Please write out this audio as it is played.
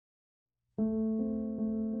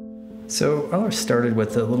So Arlo started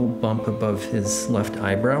with a little bump above his left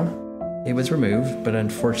eyebrow. It was removed, but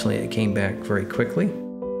unfortunately it came back very quickly.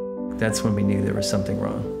 That's when we knew there was something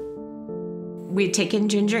wrong. We had taken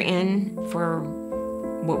Ginger in for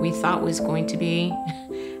what we thought was going to be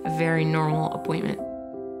a very normal appointment.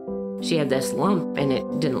 She had this lump and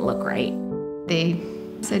it didn't look right. They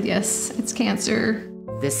said, yes, it's cancer.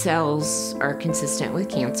 The cells are consistent with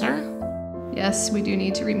cancer. Yes, we do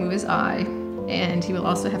need to remove his eye, and he will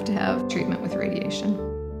also have to have treatment with radiation.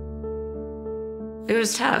 It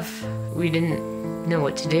was tough. We didn't know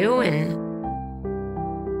what to do, and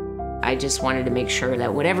I just wanted to make sure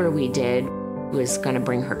that whatever we did was going to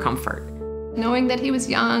bring her comfort. Knowing that he was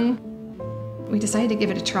young, we decided to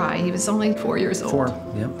give it a try. He was only 4 years old. 4,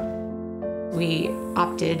 yep. We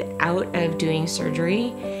opted out of doing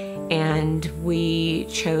surgery, and we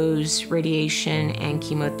chose radiation and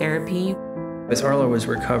chemotherapy. As Arlo was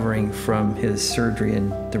recovering from his surgery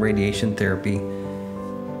and the radiation therapy,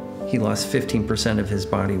 he lost 15% of his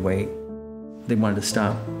body weight. They wanted to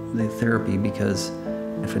stop the therapy because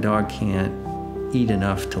if a dog can't eat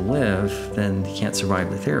enough to live, then he can't survive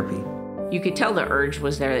the therapy. You could tell the urge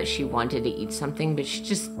was there that she wanted to eat something, but she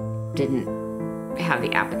just didn't have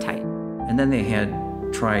the appetite. And then they had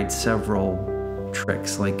tried several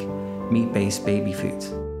tricks like meat-based baby foods,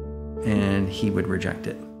 and he would reject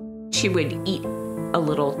it. She would eat a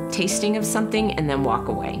little tasting of something and then walk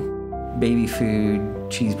away. Baby food,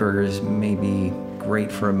 cheeseburgers may be great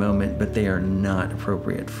for a moment, but they are not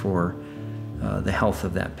appropriate for the health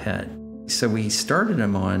of that pet. So we started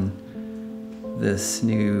him on this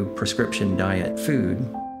new prescription diet food,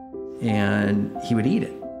 and he would eat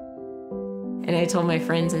it. And I told my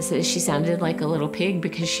friends, I said, she sounded like a little pig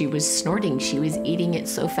because she was snorting. She was eating it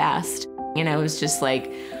so fast. And I was just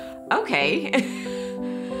like, okay,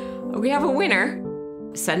 we have a winner.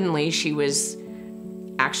 Suddenly she was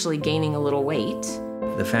actually gaining a little weight.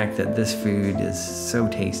 The fact that this food is so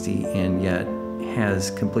tasty and yet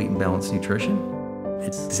has complete and balanced nutrition,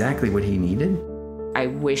 it's exactly what he needed. I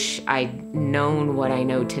wish I'd known what I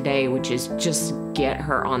know today, which is just get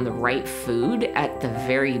her on the right food at the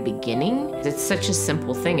very beginning. It's such a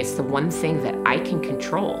simple thing. It's the one thing that I can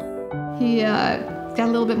control. He got a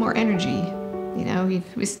little bit more energy. You know, he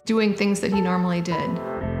was doing things that he normally did.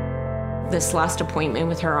 This last appointment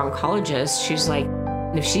with her oncologist, she's like,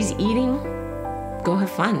 if she's eating, go have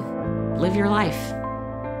fun. Live your life.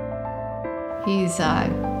 He's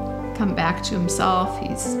come back to himself. He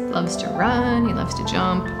loves to run, he loves to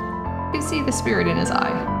jump. You can see the spirit in his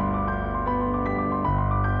eye.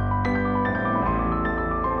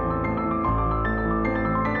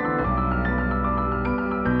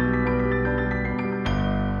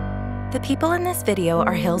 The people in this video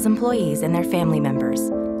are Hill's employees and their family members.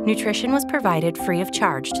 Nutrition was provided free of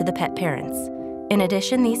charge to the pet parents. In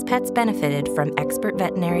addition, these pets benefited from expert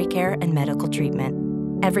veterinary care and medical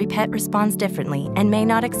treatment. Every pet responds differently and may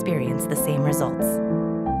not experience the same results.